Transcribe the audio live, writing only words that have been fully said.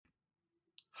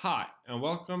Hi, and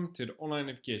welcome to the Online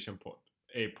Education Pod,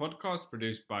 a podcast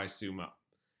produced by Zuma.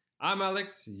 I'm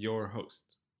Alex, your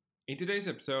host. In today's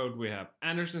episode, we have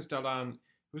Anders and Stellan,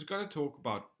 who's going to talk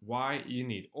about why you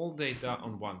need all data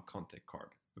on one contact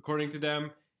card. According to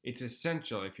them, it's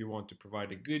essential if you want to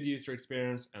provide a good user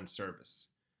experience and service.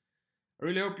 I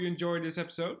really hope you enjoyed this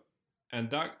episode. And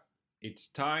Doug, it's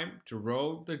time to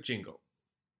roll the jingle.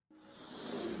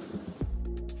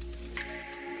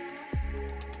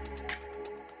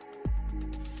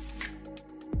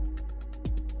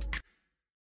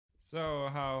 So,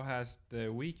 how has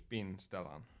the week been,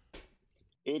 Stellan?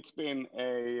 It's been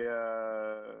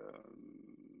a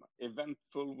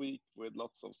eventful week with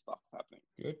lots of stuff happening.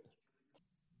 Good.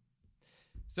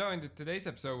 So, in today's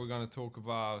episode, we're going to talk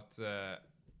about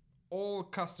all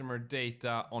customer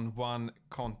data on one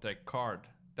contact card.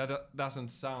 That doesn't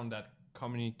sound that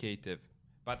communicative,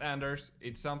 but Anders,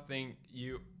 it's something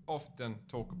you often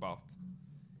talk about.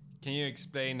 Can you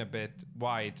explain a bit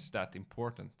why it's that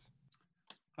important?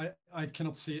 I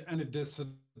cannot see any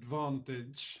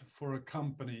disadvantage for a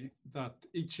company that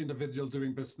each individual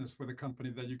doing business with a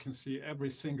company that you can see every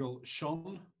single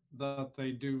shon that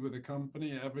they do with the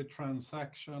company, every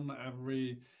transaction,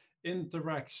 every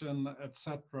interaction,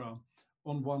 etc.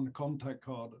 on one contact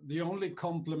card. The only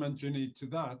complement you need to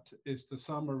that is the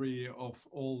summary of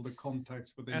all the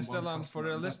contacts within and one Stellan, for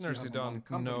the listeners who don't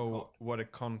know card. what a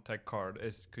contact card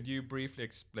is, could you briefly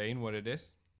explain what it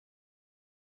is?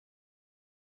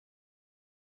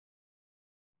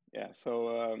 Yeah,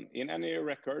 so in any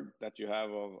record that you have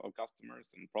of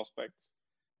customers and prospects,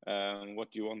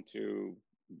 what you want to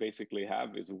basically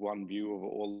have is one view of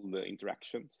all the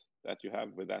interactions that you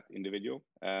have with that individual.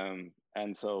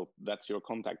 And so that's your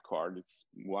contact card. It's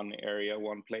one area,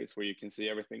 one place where you can see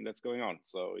everything that's going on.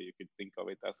 So you could think of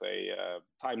it as a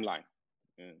timeline.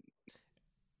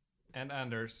 And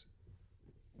Anders,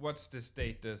 what's the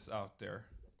status out there?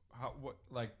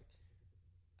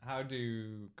 How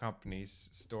do companies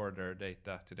store their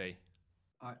data today?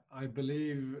 I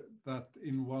believe that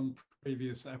in one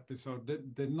previous episode,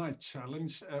 didn't I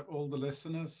challenge all the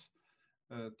listeners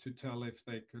to tell if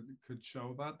they could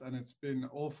show that? And it's been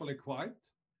awfully quiet,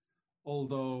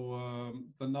 although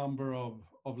the number of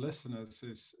listeners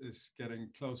is getting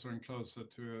closer and closer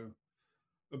to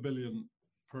a billion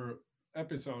per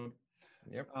episode.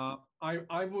 Yep.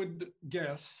 I would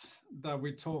guess that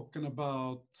we're talking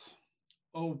about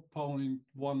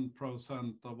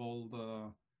 0.1% of all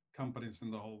the companies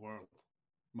in the whole world,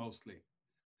 mostly.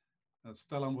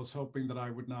 Stellan was hoping that I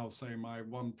would now say my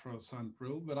 1%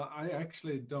 rule, but I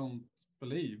actually don't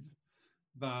believe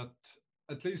that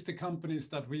at least the companies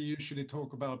that we usually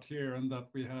talk about here and that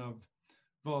we have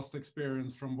vast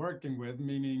experience from working with,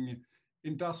 meaning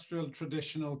industrial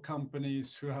traditional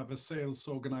companies who have a sales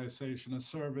organization, a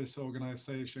service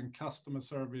organization, customer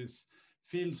service,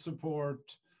 field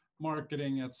support,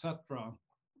 marketing, etc.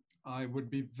 I would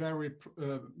be very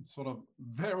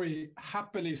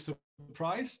happily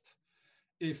surprised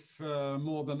if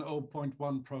more than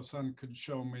 0.1% could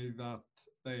show me that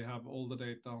they have all the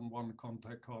data on one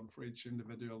contact card for each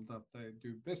individual that they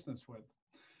do business with.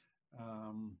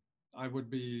 I would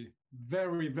be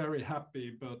very, very happy,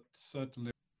 but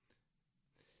certainly.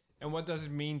 And what does it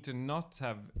mean to not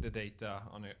have the data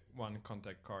on one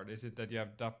contact card? Is it that you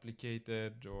have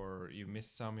duplicated or you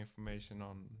missed some information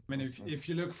on? I mean, if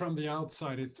you look from the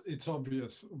outside, it's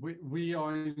obvious. We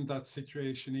are in that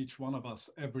situation, each one of us,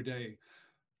 every day.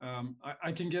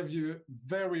 I can give you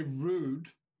very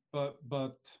rude,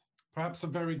 but perhaps a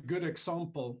very good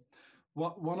example.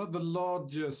 One of the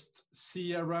largest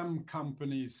CRM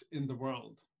companies in the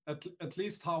world, at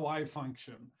least how I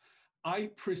function, I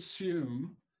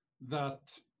presume that,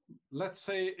 let's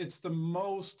say it's the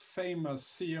most famous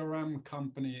CRM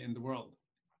company in the world.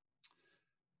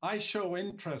 I show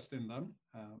interest in them.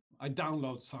 I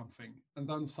download something, and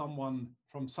then someone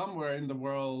from somewhere in the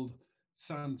world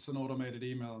sends an automated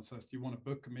email and says, do you want to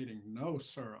book a meeting? No,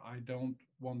 sir, I don't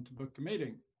want to book a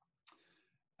meeting.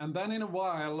 And then in a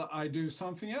while, I do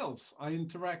something else. I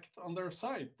interact on their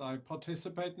site. I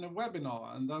participate in a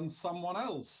webinar, and then someone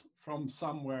else from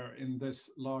somewhere in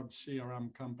this large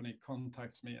CRM company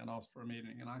contacts me and asks for a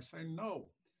meeting, and I say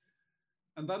no.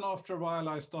 And then after a while,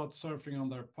 I start surfing on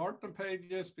their partner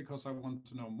pages because I want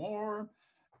to know more.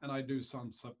 And I do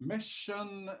some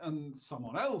submission, and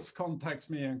someone else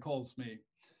contacts me and calls me.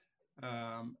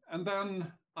 And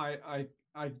then I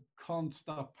can't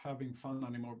stop having fun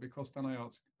anymore, because then I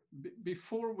ask,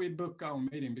 before we book our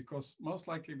meeting, because most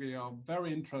likely we are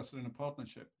very interested in a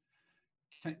partnership,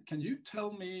 can you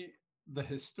tell me the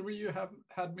history you have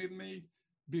had with me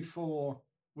before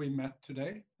we met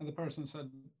today? And the person said,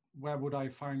 where would I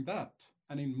find that?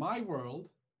 And in my world,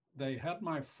 they had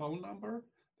my phone number,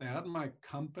 they had my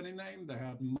company name, they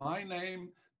had my name,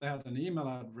 they had an email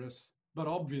address, but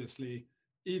obviously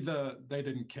either they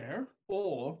didn't care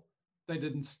or they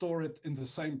didn't store it in the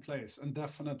same place, and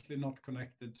definitely not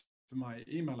connected to my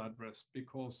email address,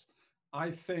 because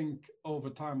I think over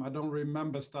time, I don't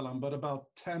remember, Stellan, but about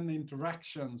 10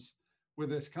 interactions with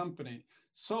this company.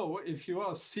 So if you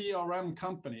are a CRM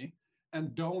company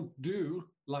and don't do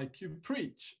like you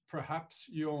preach, perhaps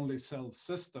you only sell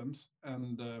systems,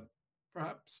 and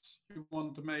perhaps you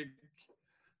want to make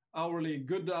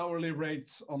good hourly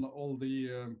rates on all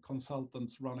the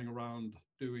consultants running around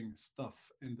doing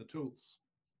stuff in the tools.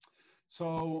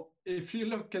 So if you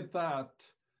look at that,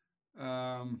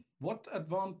 what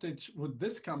advantage would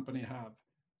this company have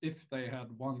if they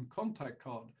had one contact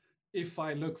card? If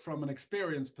I look from an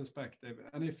experience perspective,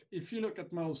 and if you look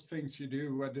at most things you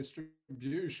do where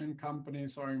distribution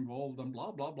companies are involved and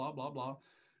blah, blah, blah, blah, blah,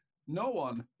 no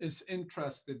one is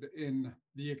interested in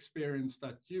the experience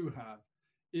that you have.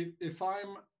 If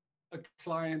I'm a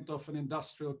client of an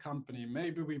industrial company,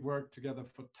 maybe we work together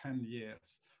for 10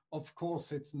 years. Of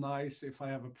course, it's nice if I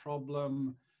have a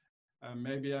problem.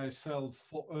 Maybe I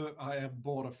have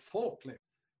bought a forklift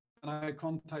and I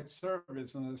contact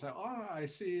service and they say, oh, I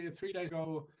see 3 days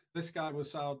ago, this guy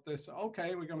was out, this,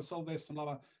 okay, we're going to solve this and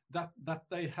blah, blah. That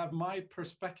they have my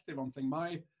perspective on things,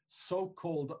 my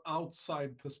so-called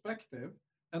outside perspective,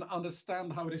 and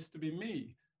understand how it is to be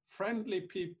me. Friendly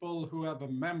people who have a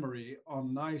memory are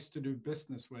nice to do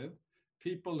business with.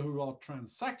 People who are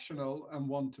transactional and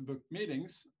want to book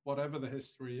meetings, whatever the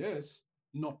history is,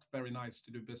 not very nice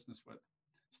to do business with.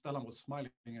 Stellan was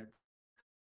smiling a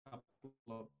couple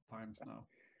of times now.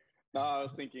 No, I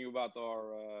was thinking about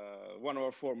our one of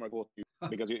our former go-to,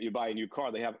 because you buy a new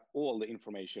car, they have all the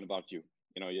information about you.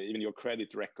 You know, even your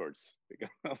credit records,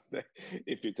 because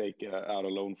if you take out a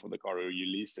loan for the car or you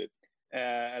lease it.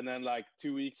 And then like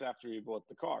 2 weeks after you bought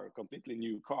the car, a completely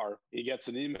new car, he gets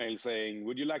an email saying,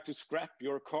 would you like to scrap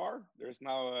your car? There's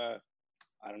now a,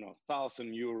 I don't know,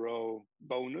 €1,000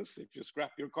 bonus if you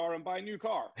scrap your car and buy a new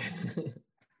car.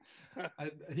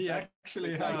 He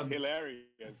actually had like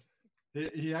hilarious.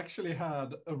 He actually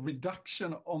had a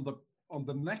reduction on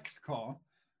the next car.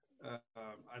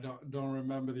 I don't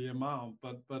remember the amount,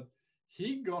 but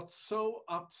he got so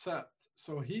upset.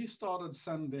 So he started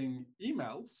sending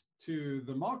emails to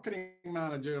the marketing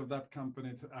manager of that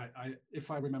company, if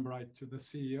I remember right, to the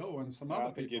CEO and some other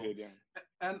people. I think you did, yeah.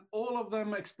 And all of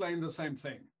them explained the same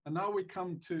thing. And now we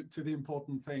come to the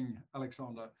important thing,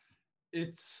 Alexander.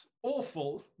 It's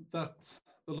awful that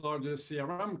the largest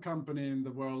CRM company in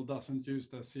the world doesn't use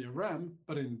their CRM.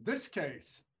 But in this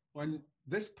case, when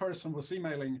this person was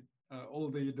emailing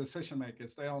all the decision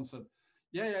makers, they answered,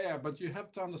 yeah, but you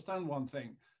have to understand one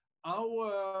thing.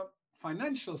 Our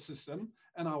financial system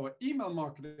and our email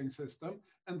marketing system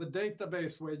and the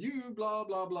database where you blah,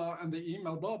 blah, blah, and the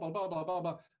email blah, blah, blah, blah, blah,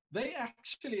 blah, they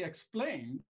actually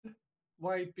explained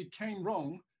why it became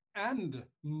wrong and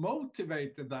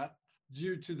motivated that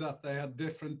due to that they had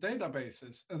different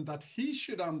databases, and that he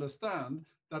should understand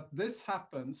that this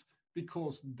happens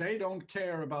because they don't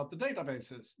care about the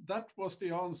databases. That was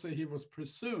the answer he was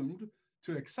presumed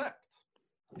to accept.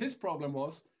 His problem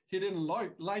was he didn't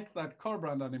like that car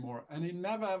brand anymore, and he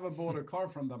never ever bought a car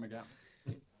from them again.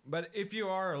 But if you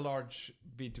are a large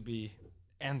B2B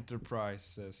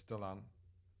enterprise, Stellan,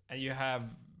 and you have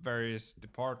various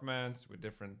departments with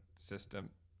different systems,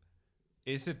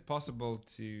 is it possible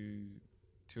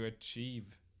to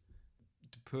achieve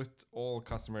to put all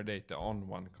customer data on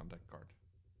one contact card?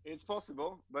 It's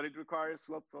possible, but it requires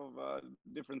lots of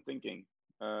different thinking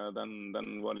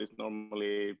than what is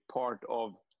normally part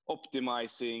of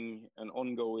optimizing an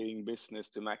ongoing business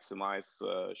to maximize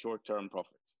short-term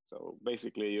profits. So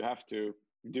basically, you have to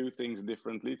do things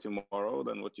differently tomorrow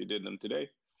than what you did them today,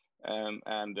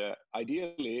 and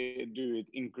ideally do it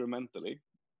incrementally.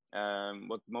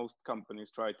 What most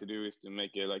companies try to do is to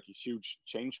make a huge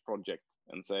change project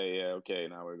and say, okay,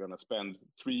 now we're going to spend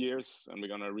 3 years and we're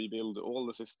going to rebuild all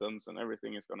the systems and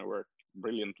everything is going to work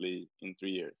brilliantly in 3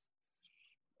 years.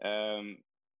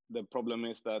 The problem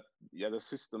is that, the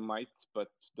system might, but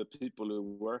the people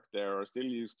who work there are still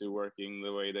used to working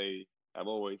the way they have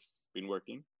always been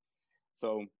working.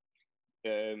 So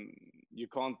you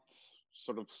can't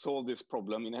sort of solve this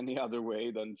problem in any other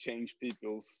way than change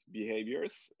people's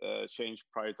behaviors, change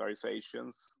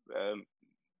prioritizations,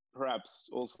 perhaps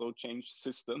also change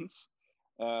systems.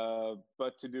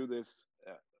 But to do this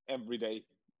every day,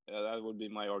 that would be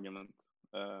my argument.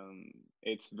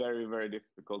 it's very, very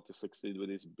difficult to succeed with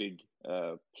these big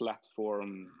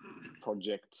platform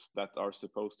projects that are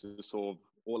supposed to solve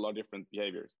all our different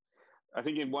behaviors. I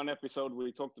think in one episode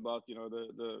we talked about,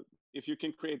 the if you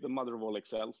can create the mother of all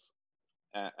Excels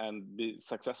and be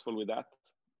successful with that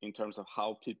in terms of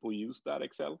how people use that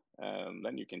Excel,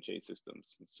 then you can change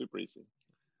systems. It's super easy.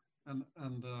 And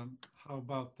how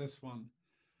about this one?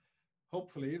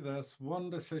 Hopefully, there's one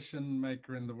decision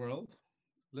maker in the world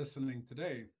listening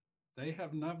today. They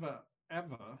have never,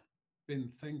 ever been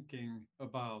thinking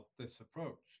about this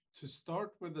approach. To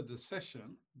start with the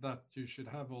decision that you should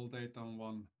have all data on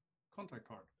one contact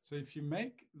card. So if you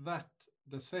make that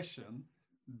decision,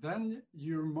 then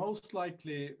you're most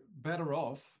likely better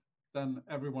off than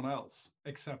everyone else,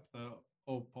 except the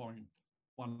 0.1%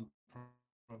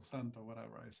 or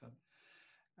whatever I said.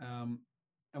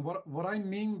 And what I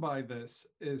mean by this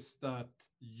is that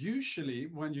usually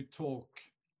when you talk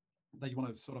that you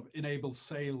want to sort of enable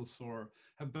sales or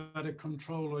have better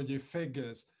control of your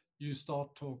figures, you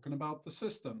start talking about the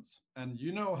systems. And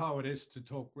you know how it is to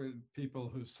talk with people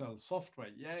who sell software.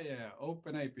 Yeah,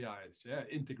 open APIs, yeah,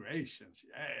 integrations,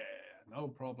 yeah, no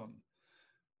problem.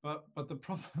 But the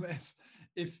problem is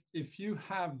if you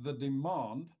have the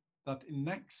demand that in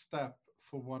next step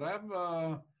for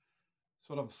whatever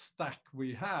sort of stack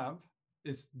we have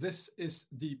this is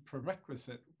the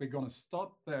prerequisite. We're going to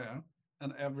start there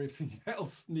and everything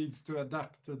else needs to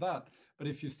adapt to that. But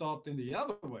if you start in the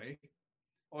other way,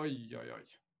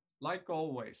 like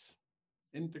always,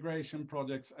 integration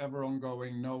projects ever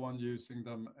ongoing, no one using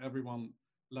them, everyone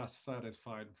less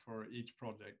satisfied for each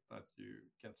project that you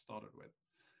get started with.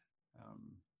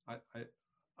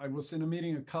 I was in a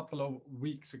meeting a couple of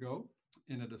weeks ago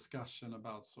in a discussion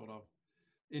about sort of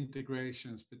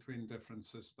integrations between different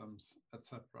systems,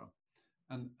 etc.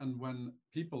 And when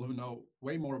people who know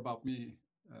way more about me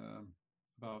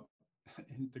about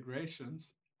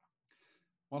integrations,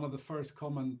 one of the first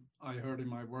comment I heard in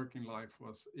my working life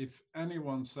was, if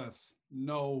anyone says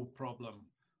no problem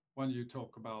when you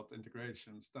talk about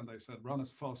integrations, then they said run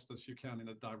as fast as you can in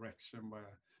a direction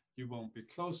where you won't be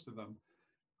close to them.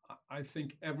 I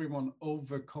think everyone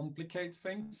overcomplicates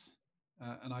things,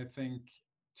 and I think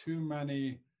too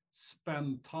many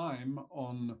spend time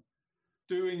on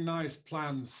doing nice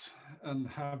plans and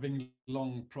having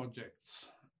long projects.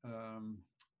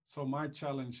 So my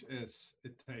challenge is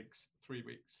it takes 3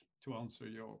 weeks to answer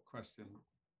your question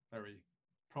very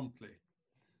promptly,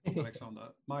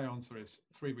 Alexander. My answer is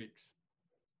 3 weeks.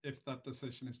 If that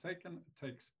decision is taken, it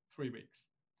takes 3 weeks.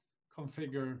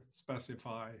 Configure,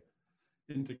 specify,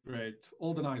 integrate,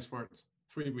 all the nice words,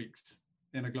 3 weeks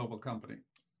in a global company.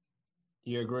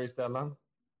 You agree, Stellan?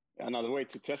 Another way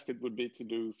to test it would be to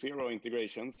do 0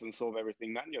 integrations and solve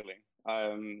everything manually.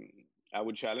 I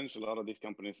would challenge a lot of these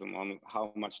companies on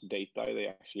how much data they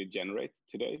actually generate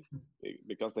today,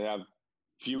 because they have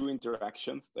few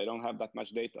interactions. They don't have that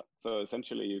much data. So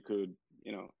essentially you could,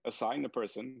 assign a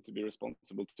person to be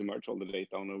responsible to merge all the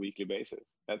data on a weekly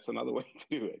basis. That's another way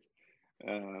to do it.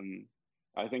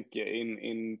 I think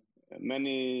in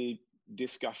many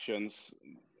discussions,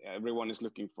 everyone is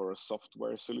looking for a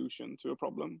software solution to a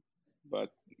problem,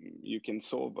 but you can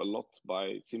solve a lot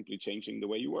by simply changing the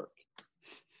way you work.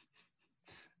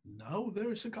 Now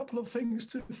there's a couple of things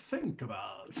to think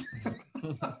about.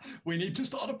 We need to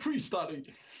start a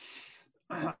pre-study.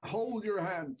 Hold your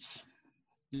hands.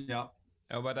 Yeah.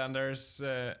 Oh, but Anders,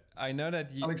 I know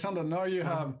that you... Alexander, now you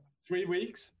have 3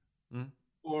 weeks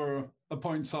or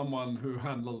appoint someone who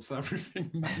handles everything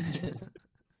manually.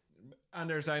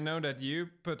 Anders, I know that you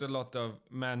put a lot of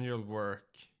manual work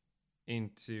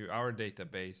into our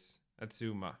database at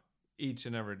Summa each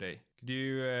and every day. Could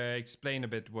you explain a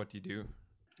bit what you do?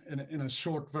 In a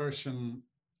short version,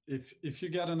 if you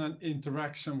get an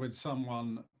interaction with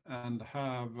someone and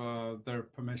have their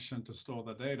permission to store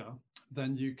the data,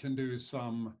 then you can do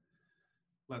some,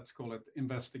 let's call it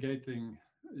investigating.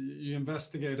 You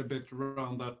investigate a bit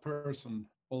around that person,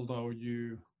 although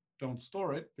you don't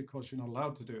store it because you're not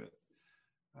allowed to do it,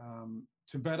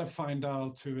 to better find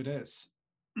out who it is.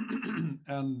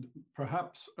 And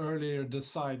perhaps earlier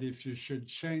decide if you should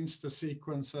change the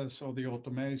sequences or the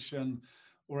automation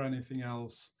or anything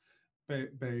else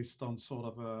based on sort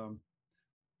of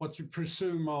what you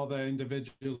presume are their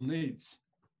individual needs.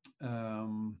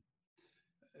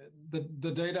 The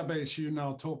database you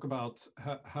now talk about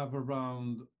have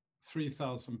around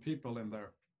 3,000 people in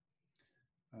there.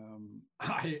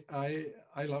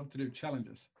 I love to do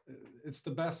challenges. It's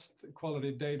the best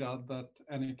quality data that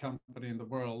any company in the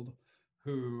world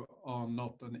who are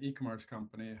not an e-commerce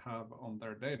company have on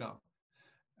their data.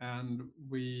 and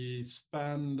we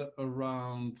spend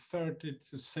around 30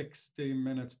 to 60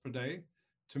 minutes per day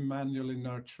to manually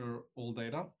nurture all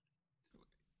data.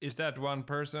 Is that one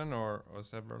person or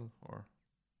several or?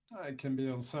 It can be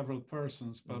on several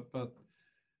persons, but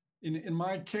in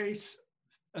my case,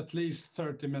 at least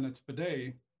 30 minutes per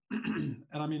day. And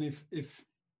I mean,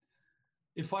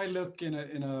 if I look in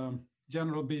a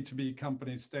general B2B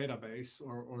company's database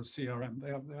or CRM,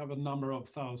 they have a number of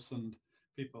thousand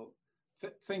people.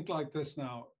 Think like this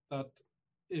now, that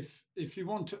if you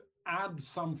want to add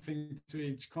something to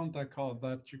each contact card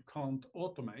that you can't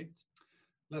automate,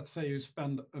 let's say you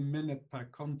spend a minute per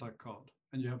contact card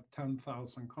and you have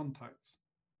 10,000 contacts.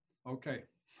 Okay.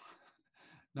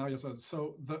 Now you said,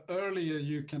 so the earlier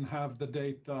you can have the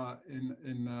data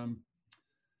in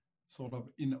sort of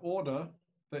in order,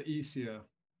 the easier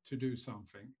to do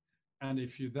something. And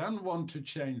if you then want to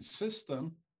change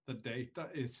system, the data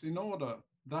is in order.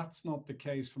 That's not the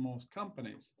case for most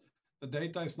companies. The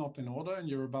data is not in order and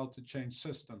you're about to change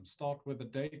system. Start with the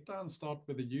data and start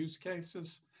with the use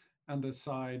cases and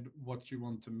decide what you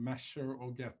want to measure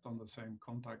or get on the same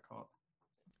contact card.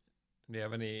 Do you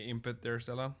have any input there,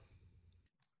 Stellan?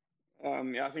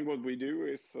 Yeah, I think what we do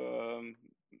is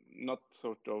not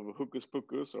sort of hocus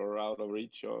pocus or out of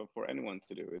reach for anyone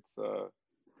to do. It's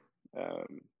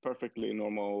perfectly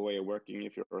normal way of working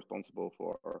if you're responsible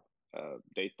for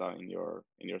data in your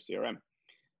CRM.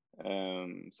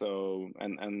 So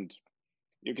and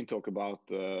you can talk about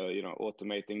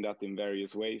automating that in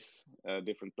various ways.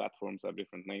 Different platforms have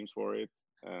different names for it.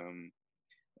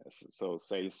 So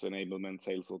sales enablement,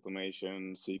 sales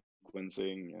automation,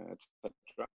 sequencing,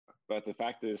 etc. But the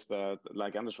fact is that,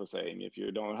 like Anders was saying, if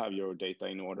you don't have your data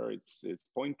in order, it's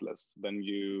pointless. Then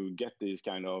you get these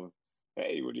kind of,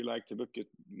 hey, would you like to book a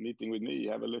meeting with me?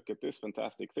 Have a look at this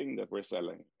fantastic thing that we're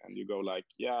selling. And you go like,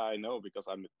 yeah, I know because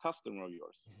I'm a customer of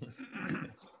yours.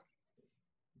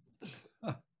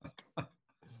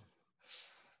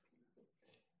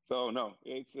 So no,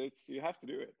 it's you have to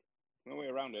do it. There's no way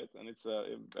around it. And it's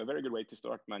a very good way to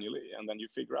start manually. And then you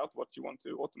figure out what you want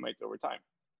to automate over time.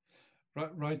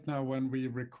 Right now, when we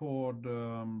record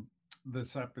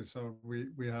this episode,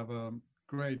 we have a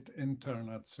great intern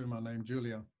at Summa named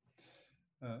Julia.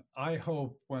 I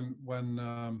hope when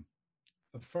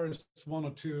the first 1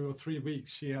 or 2 or 3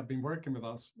 weeks she had been working with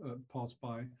us passed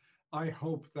by, I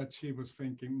hope that she was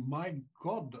thinking, my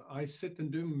God, I sit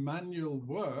and do manual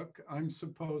work. I'm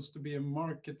supposed to be a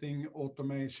marketing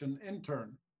automation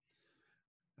intern.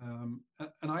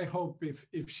 And I hope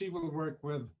if she will work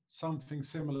with something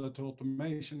similar to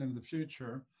automation in the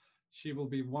future, she will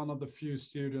be one of the few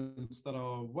students that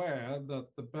are aware that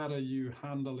the better you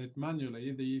handle it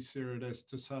manually, the easier it is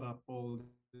to set up all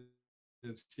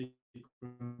the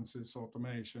sequences,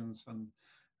 automations, and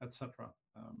etc.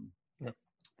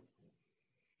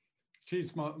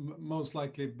 She's most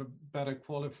likely better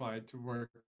qualified to work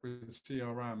with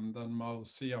CRM than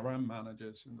most CRM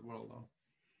managers in the world are.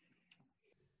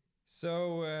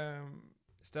 So,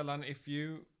 Stellan, if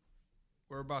you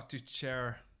were about to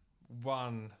share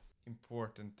one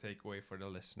important takeaway for the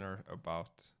listener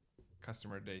about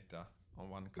customer data on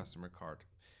one customer card,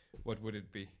 what would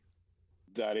it be?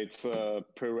 That it's a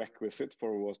prerequisite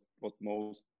for what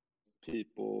most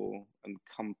people and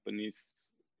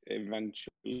companies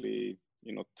eventually,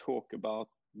 talk about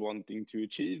wanting to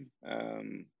achieve,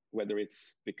 whether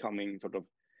it's becoming sort of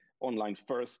online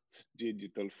first,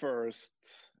 digital first,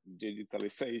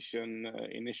 digitalization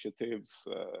initiatives,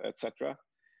 etc.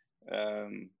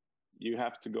 You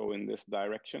have to go in this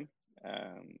direction.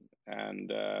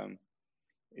 And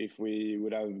if we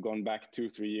would have gone back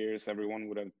 2-3 years, everyone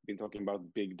would have been talking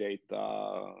about big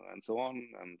data and so on.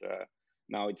 And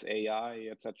now it's AI,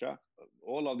 etc.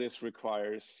 All of this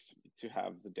requires to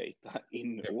have the data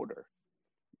in order.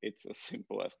 It's as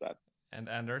simple as that. And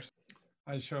Anders?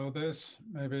 I show this,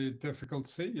 maybe difficult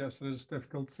to see. Yes, it is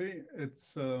difficult to see.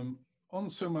 It's on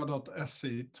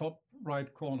summa.se, top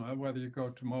right corner, whether you go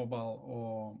to mobile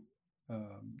or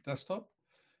desktop,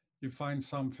 you find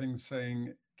something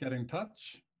saying get in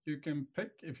touch. You can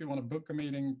pick if you want to book a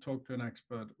meeting, talk to an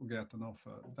expert, or get an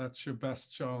offer. That's your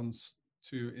best chance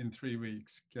to, in 3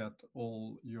 weeks, get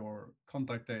all your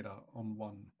contact data on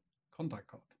one contact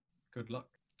card. Good luck.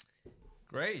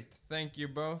 Great. Thank you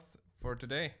both for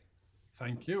today.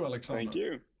 Thank you, Alexander. Thank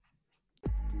you.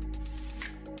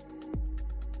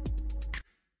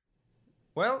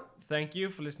 Well, thank you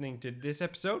for listening to this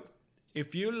episode.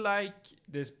 If you like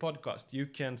this podcast, you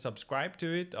can subscribe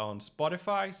to it on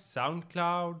Spotify,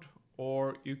 SoundCloud,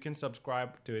 or you can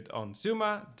subscribe to it on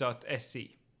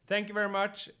summa.se. Thank you very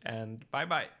much, and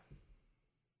bye-bye.